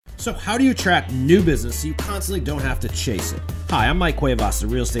So how do you attract new business so you constantly don't have to chase it? Hi, I'm Mike Cuevas, the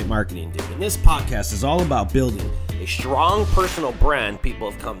Real Estate Marketing Dude, and this podcast is all about building a strong personal brand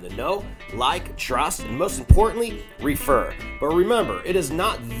people have come to know, like, trust, and most importantly, refer. But remember, it is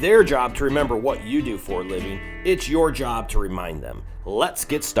not their job to remember what you do for a living. It's your job to remind them. Let's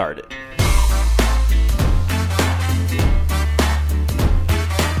get started.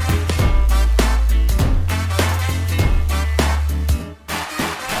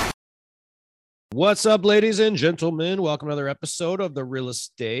 What's up, ladies and gentlemen? Welcome to another episode of the Real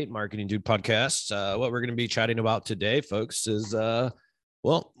Estate Marketing Dude podcast. What we're going to be chatting about today, folks, is,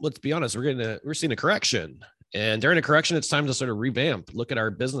 well, let's be honest, we're seeing a correction. And during a correction, it's time to sort of revamp, look at our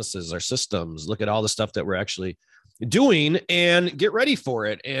businesses, our systems, look at all the stuff that we're actually doing and get ready for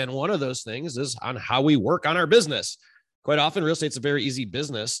it. And one of those things is on how we work on our business. Quite often, real estate's a very easy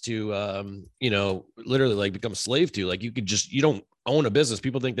business to, literally like become a slave to. Like you don't own a business.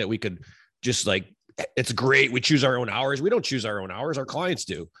 People think that we could just like, it's great. We choose our own hours. We don't choose our own hours. Our clients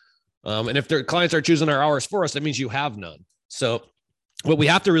do. And if their clients are choosing our hours for us, that means you have none. So what we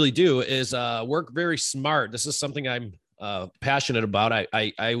have to really do is work very smart. This is something I'm passionate about.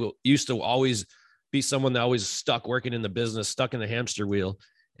 I used to always be someone that always stuck working in the business, stuck in the hamster wheel.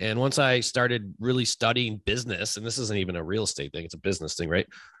 And once I started really studying business, and this isn't even a real estate thing, it's a business thing, right?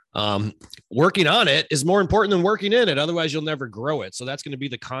 Working on it is more important than working in it. Otherwise you'll never grow it. So that's going to be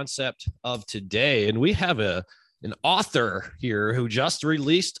the concept of today. And we have an author here who just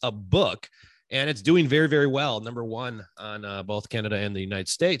released a book and it's doing very, very well. Number one on both Canada and the United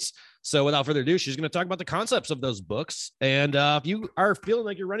States. So without further ado, she's going to talk about the concepts of those books. And if you are feeling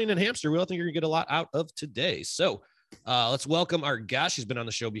like you're running a hamster wheel, I think you're gonna get a lot out of today. So let's welcome our guest. She's been on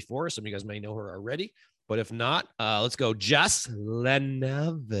the show before. Some of you guys may know her already. But if not, let's go Jess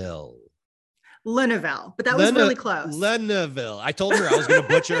Leneville. But that was really close. Leneville. I told her I was going to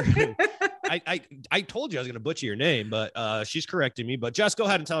butcher. I told you I was going to butcher your name, but she's correcting me. But Jess, go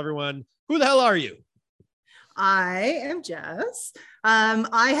ahead and tell everyone, who the hell are you? I am Jess.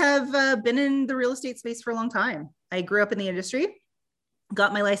 I have been in the real estate space for a long time. I grew up in the industry,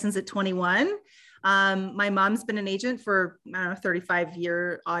 got my license at 21. My mom's been an agent for, 35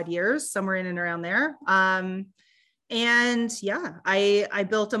 odd years, somewhere in and around there. And yeah, I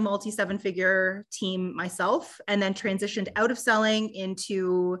built a multi-7-figure team myself and then transitioned out of selling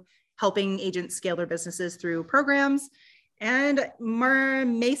into helping agents scale their businesses through programs. And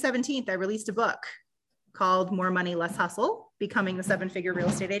May 17th, I released a book called More Money, Less Hustle, Becoming the 7-Figure Real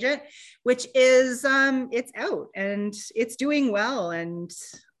Estate Agent, which is, it's out and it's doing well. And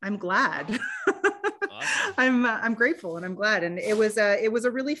I'm glad. Awesome. I'm grateful and I'm glad. And it was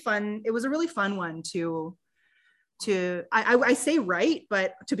a really fun one I say write,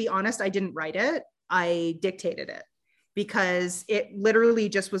 but to be honest, I didn't write it. I dictated it because it literally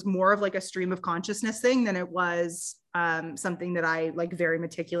just was more of like a stream of consciousness thing than it was something that I like very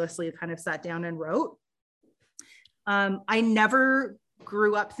meticulously kind of sat down and wrote. I never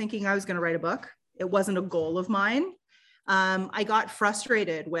grew up thinking I was going to write a book. It wasn't a goal of mine. I got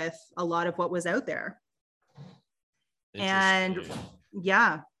frustrated with a lot of what was out there. And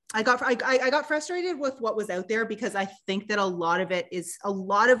yeah, I got frustrated with what was out there because I think that a lot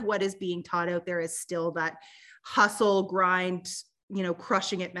of what is being taught out there is still that hustle, grind,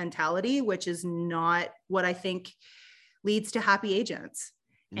 crushing it mentality, which is not what I think leads to happy agents.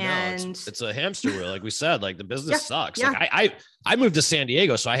 No, and it's a hamster wheel. Like we said, like the business sucks. Yeah. Like I moved to San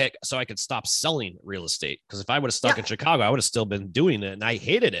Diego so I could stop selling real estate. Because if I would have stuck in Chicago, I would have still been doing it. And I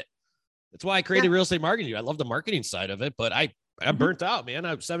hated it. That's why I created real estate marketing. I love the marketing side of it, but I'm burnt out, man.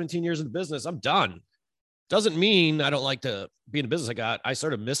 I'm 17 years in the business. I'm done. Doesn't mean I don't like to be in a business. I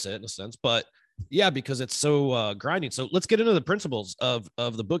sort of miss it in a sense, but yeah, because it's so grinding. So let's get into the principles of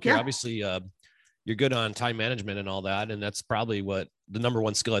the book here. Obviously, you're good on time management and all that. And that's probably what the number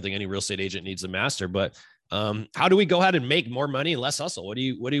one skill I think any real estate agent needs to master. But how do we go ahead and make more money and less hustle? What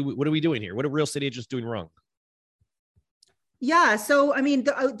are we doing here? What are real estate agents doing wrong? Yeah. So, I mean,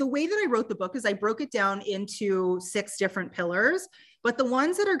 the way that I wrote the book is I broke it down into 6 different pillars, but the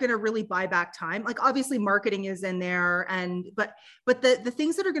ones that are going to really buy back time, like obviously marketing is in there. But the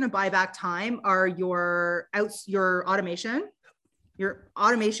things that are going to buy back time are your automation,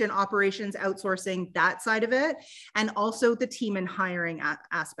 operations, outsourcing, that side of it, and also the team and hiring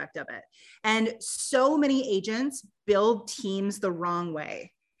aspect of it. And so many agents build teams the wrong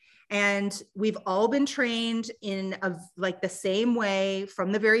way. And we've all been trained in the same way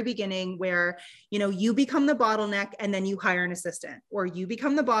from the very beginning where, you become the bottleneck and then you hire an assistant, or you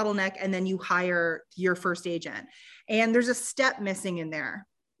become the bottleneck and then you hire your first agent. And there's a step missing in there.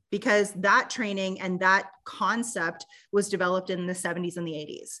 because that training and that concept was developed in the 70s and the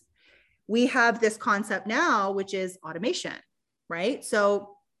 80s. we have this concept now, which is automation, right?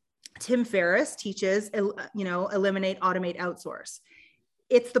 So Tim Ferriss teaches, eliminate, automate, outsource.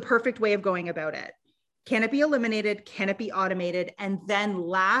 It's the perfect way of going about it. Can it be eliminated? Can it be automated? And then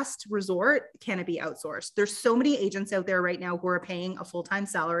last resort, can it be outsourced? There's so many agents out there right now who are paying a full-time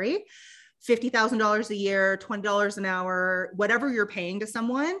salary, $50,000 a year, $20 an hour, whatever you're paying to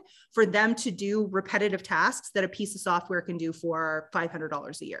someone for them to do repetitive tasks that a piece of software can do for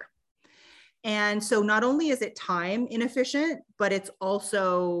 $500 a year. And so not only is it time inefficient, but it's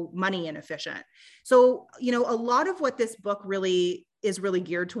also money inefficient. So, a lot of what this book really is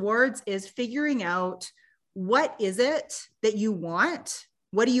geared towards is figuring out, what is it that you want?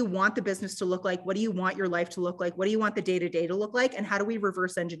 What do you want the business to look like? What do you want your life to look like? What do you want the day-to-day to look like? And how do we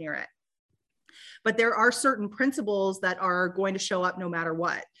reverse engineer it? But there are certain principles that are going to show up no matter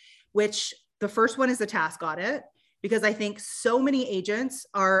what, which the first one is the task audit, because I think so many agents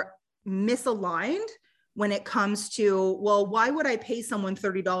are misaligned when it comes to, well, why would I pay someone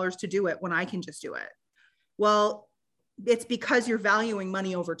 $30 to do it when I can just do it? Well, it's because you're valuing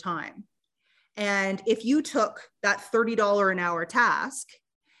money over time. And if you took that $30 an hour task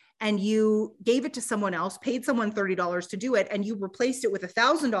and you gave it to someone else, paid someone $30 to do it, and you replaced it with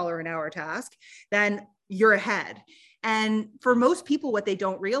 $1,000 an hour task, then you're ahead. And for most people, what they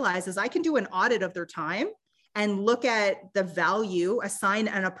don't realize is I can do an audit of their time and look at the value, assign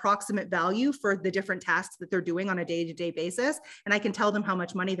an approximate value for the different tasks that they're doing on a day-to-day basis. And I can tell them how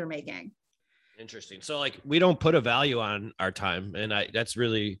much money they're making. Interesting. So like, we don't put a value on our time, and that's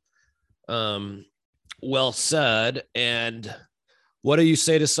really well said. And what do you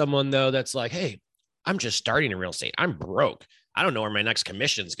say to someone though that's like, hey, I'm just starting in real estate, I'm broke, I don't know where my next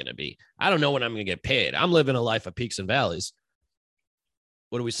commission is going to be, I don't know when I'm going to get paid, I'm living a life of peaks and valleys?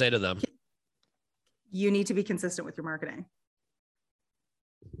 What do we say to them? You need to be consistent with your marketing.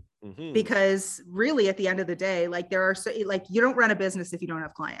 Mm-hmm. Because really at the end of the day, like you don't run a business if you don't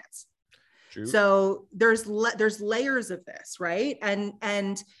have clients. True. So there's layers of this, right?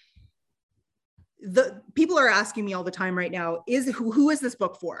 And the people are asking me all the time right now, who is this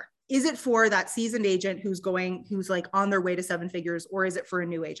book for? Is it for that seasoned agent who's like on their way to 7 figures, or is it for a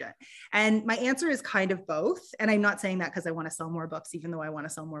new agent? And my answer is kind of both. And I'm not saying that because I want to sell more books, even though I want to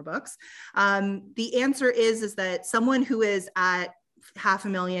sell more books. The answer is that someone who is at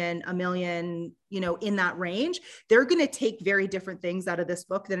 $500,000, $1 million, in that range, they're going to take very different things out of this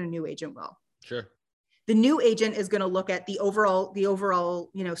book than a new agent will. Sure. The new agent is going to look at the overall,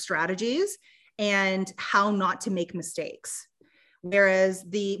 strategies and how not to make mistakes. Whereas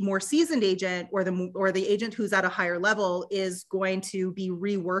the more seasoned agent or the agent who's at a higher level is going to be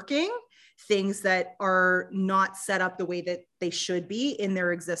reworking things that are not set up the way that they should be in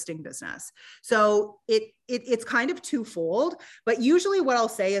their existing business. So it's kind of twofold, but usually what I'll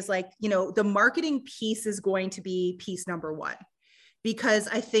say is like, the marketing piece is going to be piece number one, because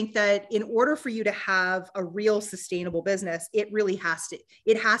I think that in order for you to have a real sustainable business, it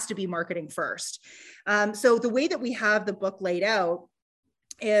has to be marketing first. So the way that we have the book laid out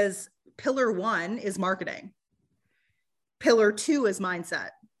is pillar 1 is marketing. Pillar 2 is mindset.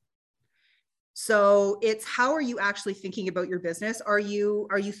 So it's, how are you actually thinking about your business? Are you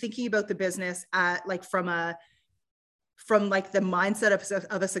thinking about the business at from the mindset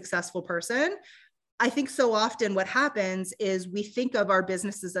of a successful person? I think so often what happens is we think of our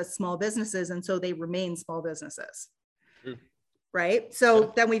businesses as small businesses, and so they remain small businesses. True. Right?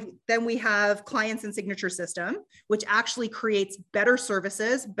 So then we have clients and signature system, which actually creates better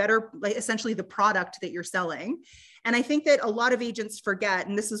services, essentially the product that you're selling. And I think that a lot of agents forget,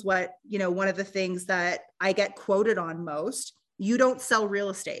 and this is what, one of the things that I get quoted on most, you don't sell real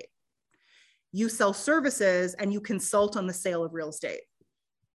estate. You sell services and you consult on the sale of real estate.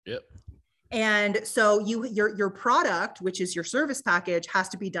 Yep. And so your product, which is your service package, has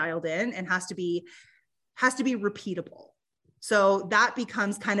to be dialed in and has to be repeatable. So that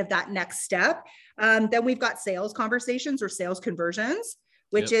becomes kind of that next step. Then we've got sales conversations or sales conversions,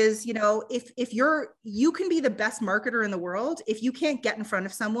 which is, if you can be the best marketer in the world, if you can't get in front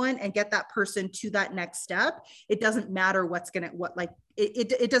of someone and get that person to that next step, it doesn't matter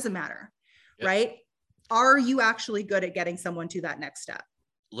it doesn't matter, right? Are you actually good at getting someone to that next step?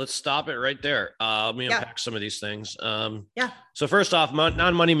 Let's stop it right there. Let me unpack some of these things. So first off,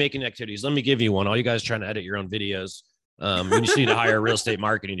 non-money making activities. Let me give you one. All you guys trying to edit your own videos. You just need to hire a real estate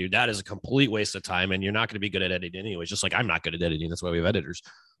marketing dude. That is a complete waste of time, and you're not going to be good at editing anyways. Just like I'm not good at editing. That's why we have editors.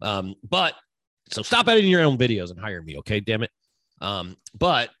 But so stop editing your own videos and hire me. Okay. Damn it.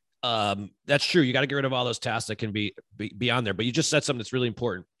 But that's true. You got to get rid of all those tasks that can be on there, but you just said something that's really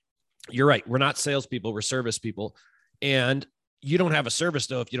important. You're right. We're not salespeople. We're service people. And you don't have a service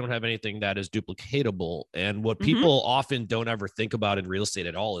though if you don't have anything that is duplicatable. And what Mhm. people often don't ever think about in real estate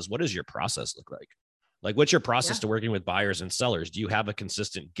at all is, what does your process look like? Like, what's your process Yeah. to working with buyers and sellers? Do you have a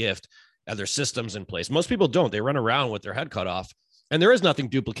consistent gift? Are there systems in place? Most people don't. They run around with their head cut off, and there is nothing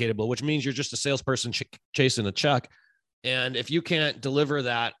duplicatable, which means you're just a salesperson chasing a check. And if you can't deliver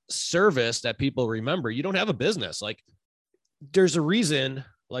that service that people remember, you don't have a business. Like, there's a reason,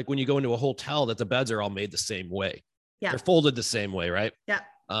 like when you go into a hotel, that the beds are all made the same way. Yeah. They're folded the same way, right? Yeah.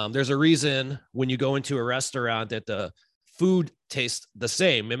 There's a reason when you go into a restaurant that the food tastes the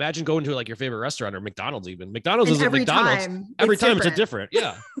same. Imagine going to like your favorite restaurant or McDonald's even. McDonald's And isn't every McDonald's. time Every it's time it's a different.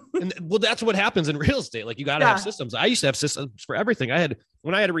 different. Yeah. And well, that's what happens in real estate. Like, you got to have Yeah. systems. I used to have systems for everything.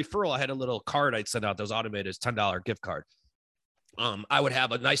 When I had a referral, I had a little card I'd send out that was automated. It's $10 gift card. I would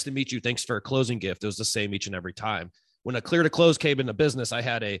have a nice to meet you, thanks for a closing gift. It was the same each and every time. When a clear to close came into business, I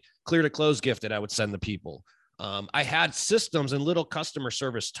had a clear to close gift that I would send the people. I had systems and little customer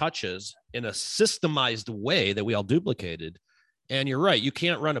service touches in a systemized way that we all duplicated. And you're right. You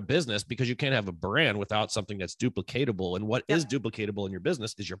can't run a business because you can't have a brand without something that's duplicatable. And what is duplicatable in your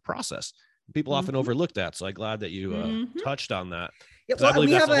business is your process. People often overlook that. So I'm glad that you touched on that. Yeah, 'Cause I believe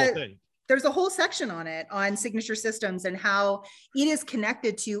that's the whole thing. There's a whole section on it, on signature systems and how it is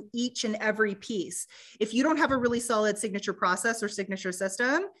connected to each and every piece. If you don't have a really solid signature process or signature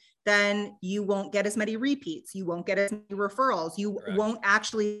system, then you won't get as many repeats. You won't get as many referrals. You Correct. won't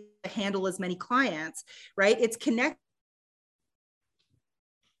actually handle as many clients, right? It's connected.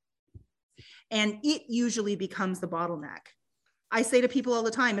 And it usually becomes the bottleneck. I say to people all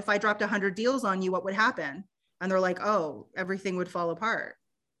the time, if I dropped 100 deals on you, what would happen? And they're like, oh, everything would fall apart.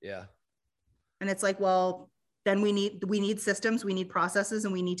 Yeah. And it's like, well, then we need systems, we need processes,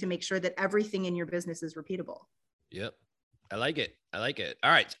 and we need to make sure that everything in your business is repeatable. Yep. I like it. All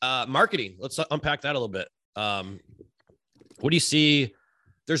right. Marketing. Let's unpack that a little bit. What do you see?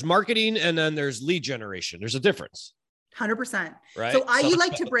 There's marketing and then there's lead generation. There's a difference. 100%. Right. So I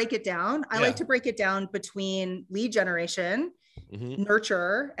like to break it down. I Yeah. like to break it down between lead generation,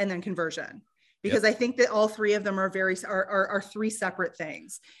 nurture, and then conversion, because I think that all three of them are three separate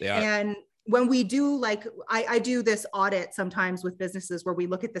things. They are. And when we do, like, I do this audit sometimes with businesses where we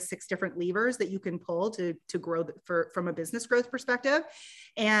look at the 6 different levers that you can pull to grow from a business growth perspective.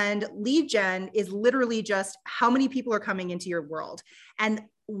 And lead gen is literally just how many people are coming into your world. And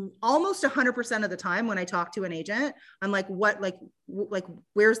almost 100% of the time when I talk to an agent, I'm like,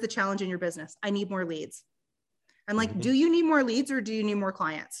 where's the challenge in your business? I need more leads. I'm like, do you need more leads or do you need more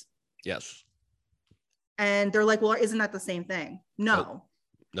clients? Yes. And they're like, well, isn't that the same thing? No.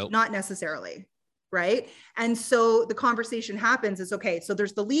 Nope. Not necessarily. Right. And so the conversation happens is, okay, so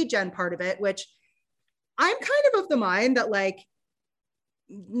there's the lead gen part of it, which I'm kind of the mind that, like,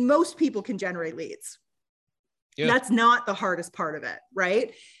 most people can generate leads. Yeah. That's not the hardest part of it.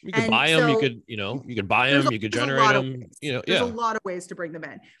 Right. You could buy them. You could buy them. You could generate them. There's a lot of ways to bring them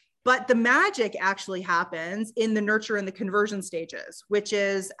in. But the magic actually happens in the nurture and the conversion stages, which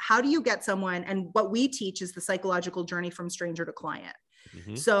is, how do you get someone? And what we teach is the psychological journey from stranger to client.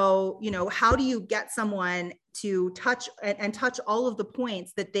 So, how do you get someone to touch all of the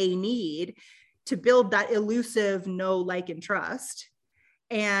points that they need to build that elusive know, like, and trust,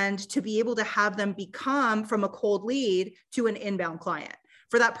 and to be able to have them become from a cold lead to an inbound client,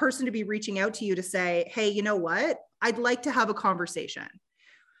 for that person to be reaching out to you to say, hey, you know what? I'd like to have a conversation.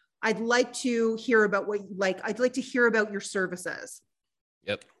 I'd like to hear about I'd like to hear about your services.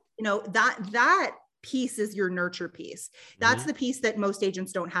 Yep. That piece is your nurture piece. That's the piece that most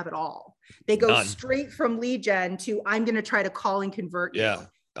agents don't have at all. They go straight from lead gen to, I'm going to try to call and convert you. Yeah,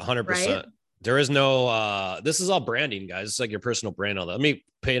 100%. Right? There is no, this is all branding, guys. It's like your personal brand. All that. Let me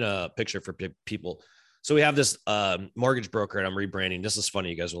paint a picture for people. So we have this mortgage broker and I'm rebranding. This is funny.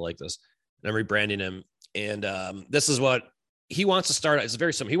 You guys will like this. And I'm rebranding him. And this is what he wants to start. It's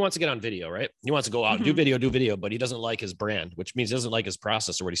very simple. He wants to get on video, right? He wants to go out and do video, but he doesn't like his brand, which means he doesn't like his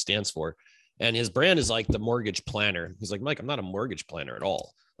process or what he stands for. And his brand is like the mortgage planner. He's like, Mike, I'm not a mortgage planner at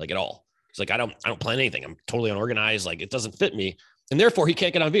all. He's like, I don't plan anything. I'm totally unorganized. Like, it doesn't fit me. And therefore he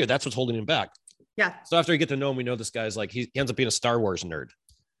can't get on video. That's what's holding him back. Yeah. So after we get to know him, we know this guy's like, he ends up being a Star Wars nerd.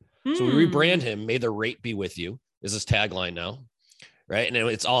 So we rebrand him. May the rate be with you is his tagline now. Right. And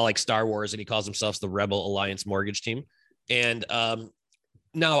it's all like Star Wars, and he calls himself the Rebel Alliance Mortgage Team. And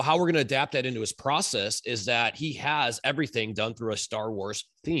now how we're going to adapt that into his process is that he has everything done through a Star Wars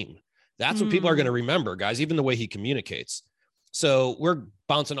theme. That's what people are going to remember, guys, even the way he communicates. So we're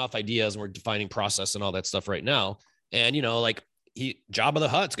bouncing off ideas and we're defining process and all that stuff right now. And, Jabba the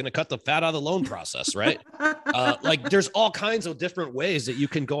Hutt's going to cut the fat out of the loan process, right? Like there's all kinds of different ways that you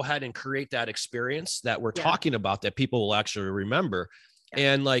can go ahead and create that experience that we're talking about that people will actually remember.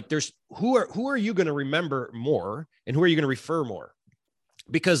 And like, there's who are you going to remember more and who are you going to refer more?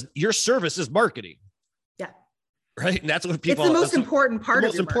 Because your service is marketing. Yeah. Right. And that's what people, it's the most important part. The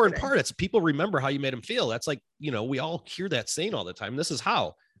most important part. It's people remember how you made them feel. That's like, you know, we all hear that saying all the time. This is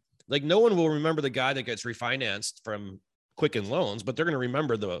how, like, no one will remember the guy that gets refinanced from Quicken Loans, but they're going to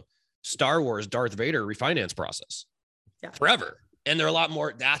remember the Star Wars Darth Vader refinance process forever. And they're a lot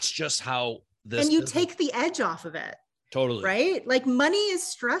more. That's just how this. And you take the edge off of it. Totally. Right? Like money is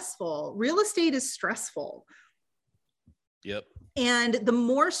stressful. Real estate is stressful. Yep. And the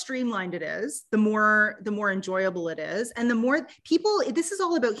more streamlined it is, the more enjoyable it is. And the more people, this is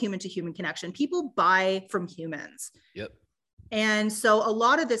all about human to human connection. People buy from humans. Yep. And so a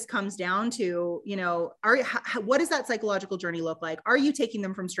lot of this comes down to, you know, what does that psychological journey look like? Are you taking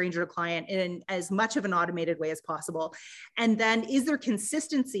them from stranger to client in as much of an automated way as possible? And then is there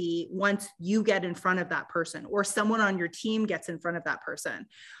consistency once you get in front of that person or someone on your team gets in front of that person?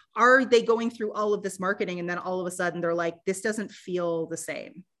 Are they going through all of this marketing and then all of a sudden they're like, this doesn't feel the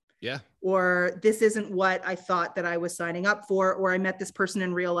same? Yeah. Or this isn't what I thought that I was signing up for, or I met this person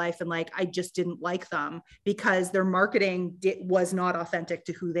in real life and like, I just didn't like them because their marketing was not authentic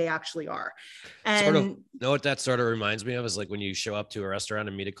to who they actually are. And sort of, you know what that sort of reminds me of is like when you show up to a restaurant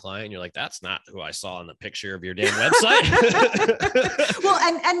and meet a client and you're like, that's not who I saw in the picture of your damn website. Well,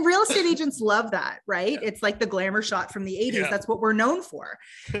 and real estate agents love that, right? Yeah. It's like the glamour shot from the 80s. Yeah. That's what we're known for.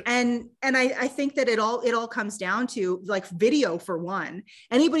 And I think that it all comes down to like video for one.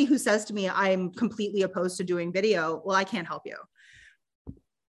 Anybody who says to me, I'm completely opposed to doing video, well, I can't help you.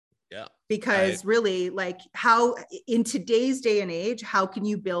 Yeah. Because really, like, how in today's day and age, how can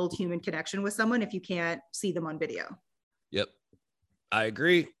you build human connection with someone if you can't see them on video? Yep. I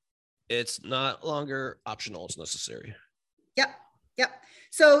agree. It's not longer optional, it's necessary. Yep. Yep.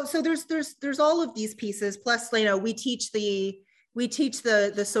 So there's all of these pieces. Plus, you know, we teach the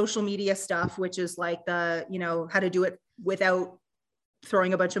social media stuff, which is like the, you know, how to do it without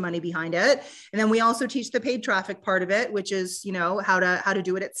throwing a bunch of money behind it. And then we also teach the paid traffic part of it, which is, you know, how to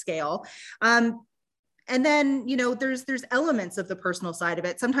do it at scale. And then, you know, there's elements of the personal side of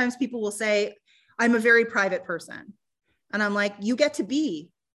it. Sometimes people will say, I'm a very private person. And I'm like, you get to be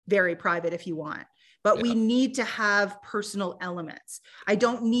very private if you want, but we need to have personal elements. I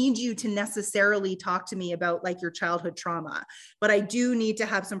don't need you to necessarily talk to me about like your childhood trauma, but I do need to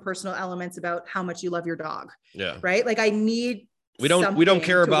have some personal elements about how much you love your dog. Yeah. Right. Like I need we don't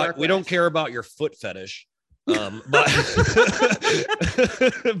care about your foot fetish. But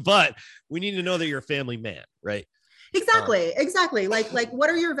but we need to know that you're a family man, right? Exactly. Like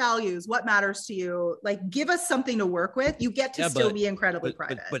what are your values? What matters to you? Like give us something to work with. You get to still be incredibly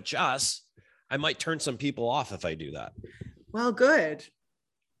private. But Joss, I might turn some people off if I do that. Well, good.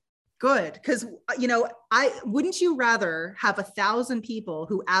 Because, you know, wouldn't you rather have 1,000 people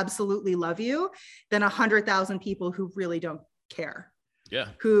who absolutely love you than 100,000 people who really don't care,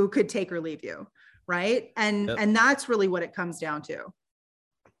 who could take or leave you, right? And that's really what it comes down to.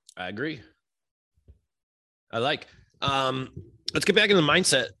 I agree. I like let's get back in the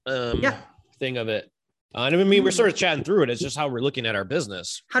mindset thing of it. And I mean, we're sort of chatting through it. It's just how we're looking at our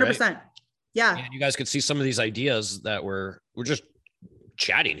business. 100%. Right? Yeah. And you guys could see some of these ideas that we're just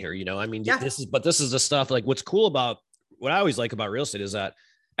chatting here, you know. I mean, this is the stuff, like what's cool about what I always like about real estate is that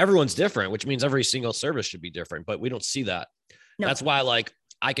everyone's different, which means every single service should be different, but we don't see that. No. That's why, like,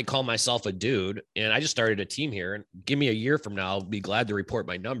 I could call myself a dude, and I just started a team here, and give me a year from now, I'll be glad to report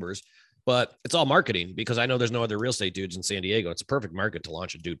my numbers, but it's all marketing because I know there's no other real estate dudes in San Diego. It's a perfect market to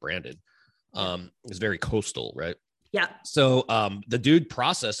launch a dude branded. It's very coastal, right? Yeah. So the dude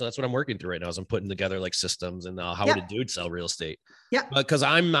process, so that's what I'm working through right now, is I'm putting together like systems and how would a dude sell real estate? Yeah. Because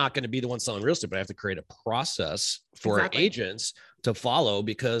I'm not going to be the one selling real estate, but I have to create a process for agents to follow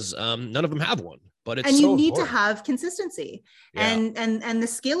because none of them have one. But it's you need to have consistency. And the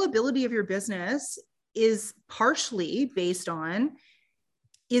scalability of your business is partially based on,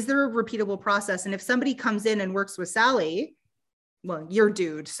 is there a repeatable process? And if somebody comes in and works with Sally, well, you're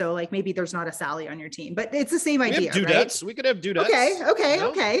dude, so like maybe there's not a Sally on your team, but it's the same idea, right? We could have dudettes.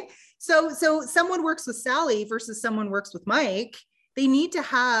 Okay. So someone works with Sally versus someone works with Mike. They need to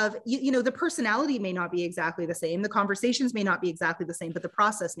have, you know, the personality may not be exactly the same. The conversations may not be exactly the same, but the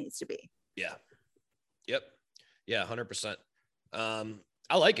process needs to be. Yeah. Yep. Yeah. 100%.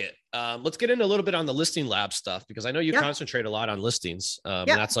 I like it. Let's get into a little bit on the listing lab stuff, because I know you concentrate a lot on listings. And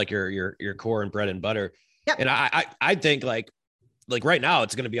that's like your core and bread and butter. Yep. And I think like right now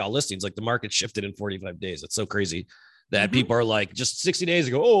it's going to be all listings. Like the market shifted in 45 days. It's so crazy. that people are like just 60 days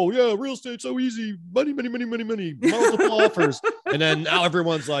ago, oh yeah, real estate so easy, money, multiple offers. And then now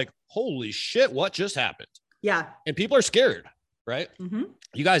everyone's like, holy shit, what just happened? Yeah. And people are scared, right? Mm-hmm.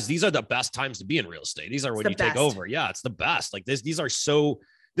 You guys, these are the best times to be in real estate. These are when you take over. Yeah, it's the best. Like this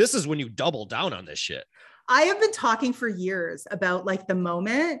is when you double down on this shit. I have been talking for years about like the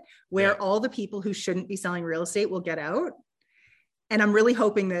moment where all the people who shouldn't be selling real estate will get out. And I'm really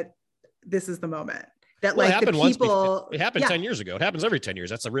hoping that this is the moment that like the people, it happened 10 years ago. It happens every 10 years.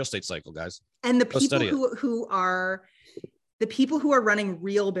 That's a real estate cycle, guys. And the people who are running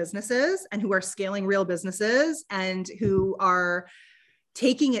real businesses and who are scaling real businesses and who are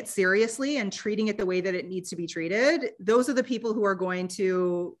taking it seriously and treating it the way that it needs to be treated. Those are the people who are going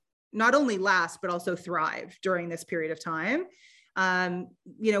to not only last, but also thrive during this period of time.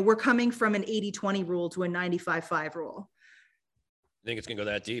 We're coming from an 80-20 rule to a 95-5 rule. I think it's going to go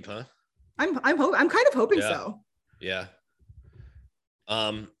that deep, huh? I'm kind of hoping so. Yeah.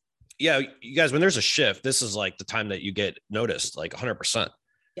 You guys, when there's a shift, this is like the time that you get noticed, like 100%.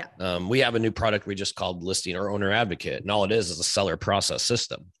 Yeah. We have a new product we just called Listing or Owner Advocate. And all it is a seller process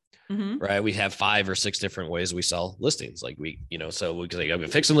system, right? We have 5 or 6 different ways we sell listings. Like we have a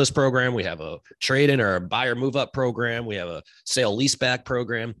fix and list program. We have a trade-in or a buyer move up program. We have a sale leaseback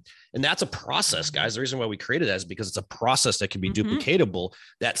program. And that's a process, guys. The reason why we created that is because it's a process that can be duplicatable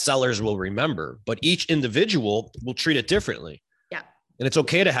that sellers will remember, but each individual will treat it differently. Yeah. And it's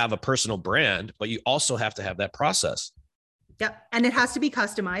okay to have a personal brand, but you also have to have that process. Yep. And it has to be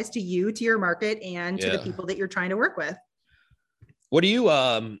customized to you, to your market, and to the people that you're trying to work with. What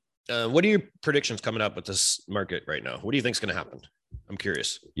are your predictions coming up with this market right now? What do you think is going to happen? I'm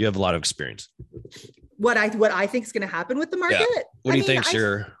curious. You have a lot of experience. What I think is going to happen with the market? Yeah. What do you think's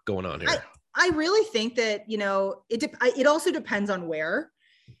going on here? I really think that, it also depends on where.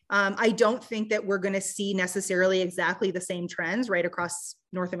 I don't think that we're going to see necessarily exactly the same trends right across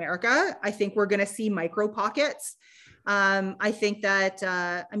North America. I think we're going to see micro pockets. I think that,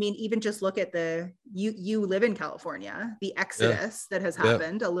 even just look at you live in California, the exodus that has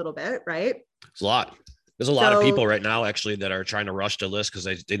happened a little bit, right? It's a lot. There's a lot of people right now actually that are trying to rush to list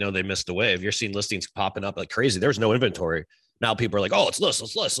because they know they missed the wave. You're seeing listings popping up like crazy. There's no inventory. Now people are like, oh, let's list.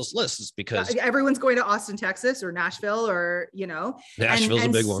 It's because everyone's going to Austin, Texas or Nashville or, Nashville's a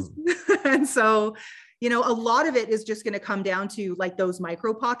big one. And so, a lot of it is just going to come down to like those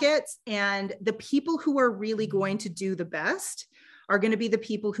micro pockets, and the people who are really going to do the best are going to be the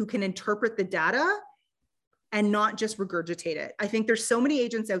people who can interpret the data and not just regurgitate it. I think there's so many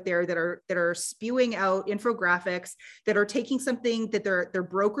agents out there that are spewing out infographics, that are taking something that their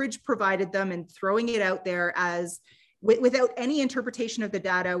brokerage provided them and throwing it out there as without any interpretation of the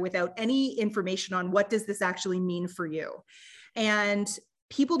data, without any information on what does this actually mean for you. And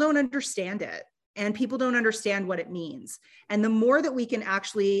people don't understand it. And people don't understand what it means. And the more that we can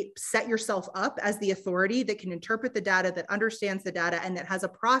actually set yourself up as the authority that can interpret the data, that understands the data, and that has a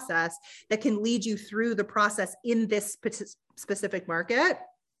process that can lead you through the process in this specific market,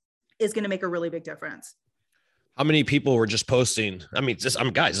 is going to make a really big difference. How many people were just posting?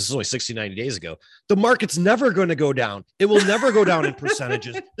 Guys, this is only 60, 90 days ago. The market's never going to go down. It will never go down in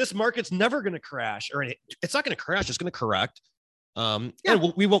percentages. This market's never going to crash, or it's not going to crash. It's going to correct. And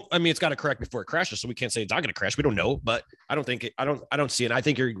we won't, it's got to correct before it crashes. So we can't say it's not going to crash. We don't know, but I don't see it. I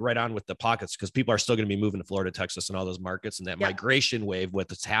think you're right on with the pockets, because people are still going to be moving to Florida, Texas, and all those markets, and that migration wave,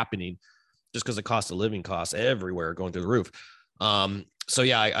 what's happening just because the cost of living costs everywhere going through the roof.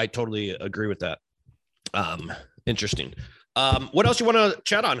 I totally agree with that. Interesting. What else you want to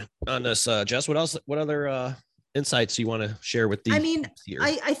chat on this, Jess? What other, insights you want to share with the,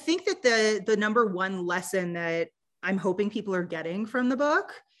 I think that the number one lesson that I'm hoping people are getting from the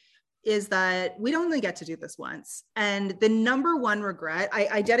book is that we don't only get to do this once. And the number one regret,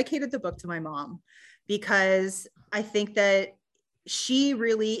 I dedicated the book to my mom, because I think that she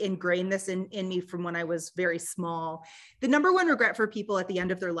really ingrained this in me from when I was very small. The number one regret for people at the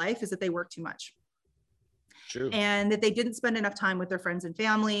end of their life is that they work too much. True. And that they didn't spend enough time with their friends and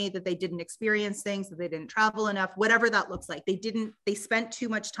family, that they didn't experience things, that they didn't travel enough, whatever that looks like. They spent too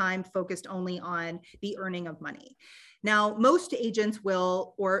much time focused only on the earning of money. Now, most agents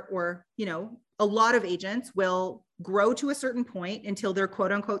will, or a lot of agents will grow to a certain point until they're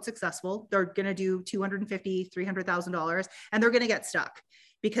quote unquote successful. They're going to do $250,000, $300,000, and they're going to get stuck,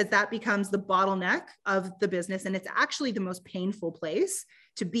 because that becomes the bottleneck of the business. And it's actually the most painful place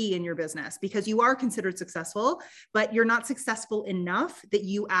to be in your business, because you are considered successful, but you're not successful enough that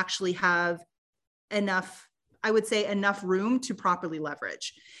you actually have enough room to properly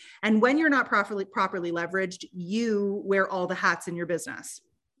leverage. And when you're not properly leveraged, you wear all the hats in your business.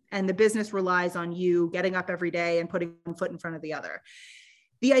 and the business relies on you getting up every day and putting one foot in front of the other.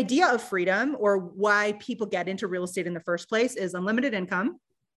 The idea of freedom, or why people get into real estate in the first place, is unlimited income,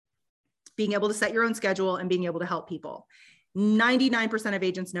 being able to set your own schedule, and being able to help people. 99% of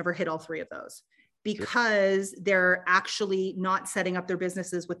agents never hit all three of those because they're actually not setting up their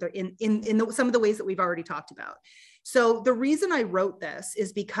businesses with their some of the ways that we've already talked about. So the reason I wrote this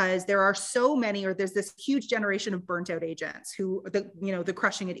is because there are so many, or there's this huge generation of burnt out agents who, the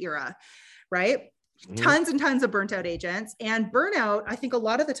crushing it era, right? Mm-hmm. Tons and tons of burnt out agents. And burnout, I think a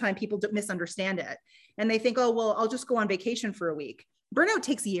lot of the time people misunderstand it. And they think, oh, well, I'll just go on vacation for a week. Burnout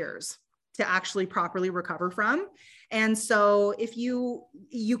takes years to actually properly recover from. And so if you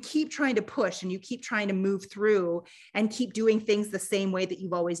keep trying to push and you keep trying to move through and keep doing things the same way that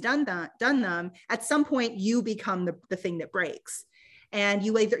you've always done them, at some point you become the thing that breaks. And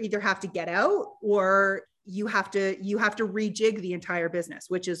you either have to get out, or you have to rejig the entire business,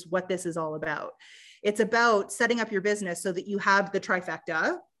 which is what this is all about. It's about setting up your business so that you have the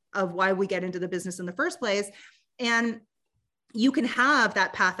trifecta of why we get into the business in the first place. And you can have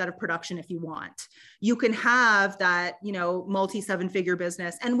that path out of production if you want. You can have that, multi-7-figure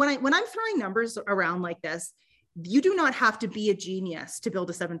business. And when I'm throwing numbers around like this, you do not have to be a genius to build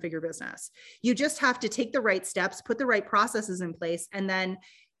a 7-figure business. You just have to take the right steps, put the right processes in place, and then,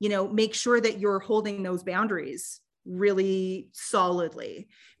 make sure that you're holding those boundaries really solidly,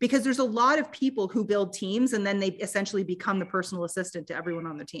 because there's a lot of people who build teams and then they essentially become the personal assistant to everyone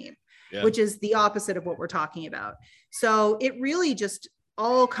on the team, which is the opposite of what we're talking about. So it really just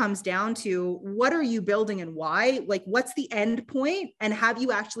all comes down to, what are you building and why? Like, what's the end point? And have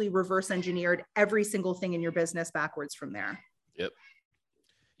you actually reverse engineered every single thing in your business backwards from there? Yep.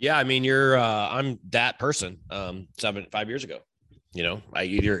 Yeah. I mean, I'm that person 5 years ago. I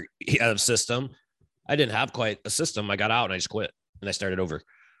either had a system. I didn't have quite a system. I got out and I just quit and I started over,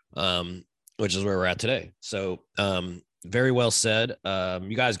 which is where we're at today. So very well said.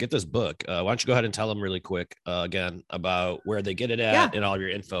 You guys get this book. Why don't you go ahead and tell them really quick again about where they get it at and all of your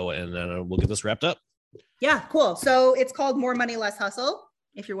info, and then we'll get this wrapped up. Yeah, cool. So it's called More Money, Less Hustle.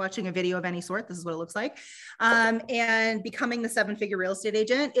 If you're watching a video of any sort, this is what it looks like. And Becoming the 7-Figure Real Estate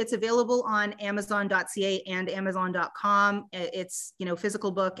Agent. It's available on Amazon.ca and Amazon.com. It's,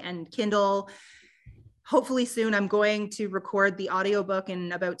 physical book and Kindle. Hopefully soon. I'm going to record the audiobook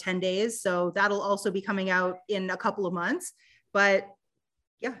in about 10 days. So that'll also be coming out in a couple of months. But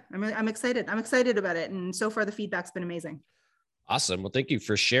yeah, I'm excited. I'm excited about it. And so far the feedback's been amazing. Awesome. Well, thank you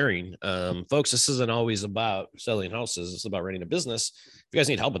for sharing. Folks, this isn't always about selling houses. It's about running a business. If you guys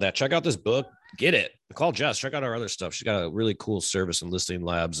need help with that, check out this book, get it. Call Jess, check out our other stuff. She's got a really cool service in Listing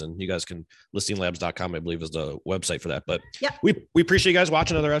Labs, and you guys can, listinglabs.com, I believe, is the website for that. But yeah, we appreciate you guys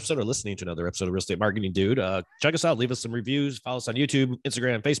watching another episode or listening to another episode of Real Estate Marketing Dude. Check us out. Leave us some reviews. Follow us on YouTube,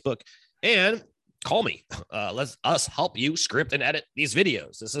 Instagram, Facebook, and call me. Let us help you script and edit these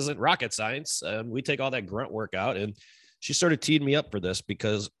videos. This isn't rocket science. We take all that grunt work out, and she started teeing me up for this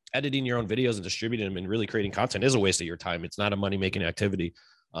because editing your own videos and distributing them and really creating content is a waste of your time. It's not a money-making activity.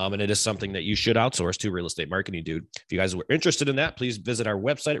 And it is something that you should outsource to Real Estate Marketing Dude. If you guys were interested in that, please visit our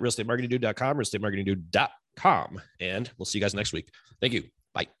website at realestatemarketingdude.com, realestatemarketingdude.com, and we'll see you guys next week. Thank you.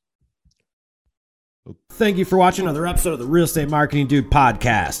 Bye. Thank you for watching another episode of the Real Estate Marketing Dude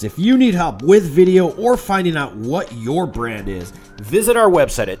podcast. If you need help with video or finding out what your brand is, visit our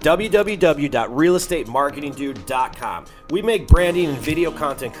website at www.realestatemarketingdude.com. We make branding and video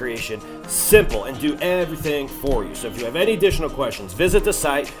content creation simple and do everything for you. So if you have any additional questions, visit the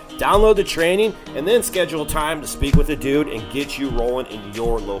site, download the training, and then schedule time to speak with a dude and get you rolling in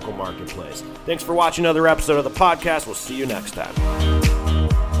your local marketplace. Thanks for watching another episode of the podcast. We'll see you next time.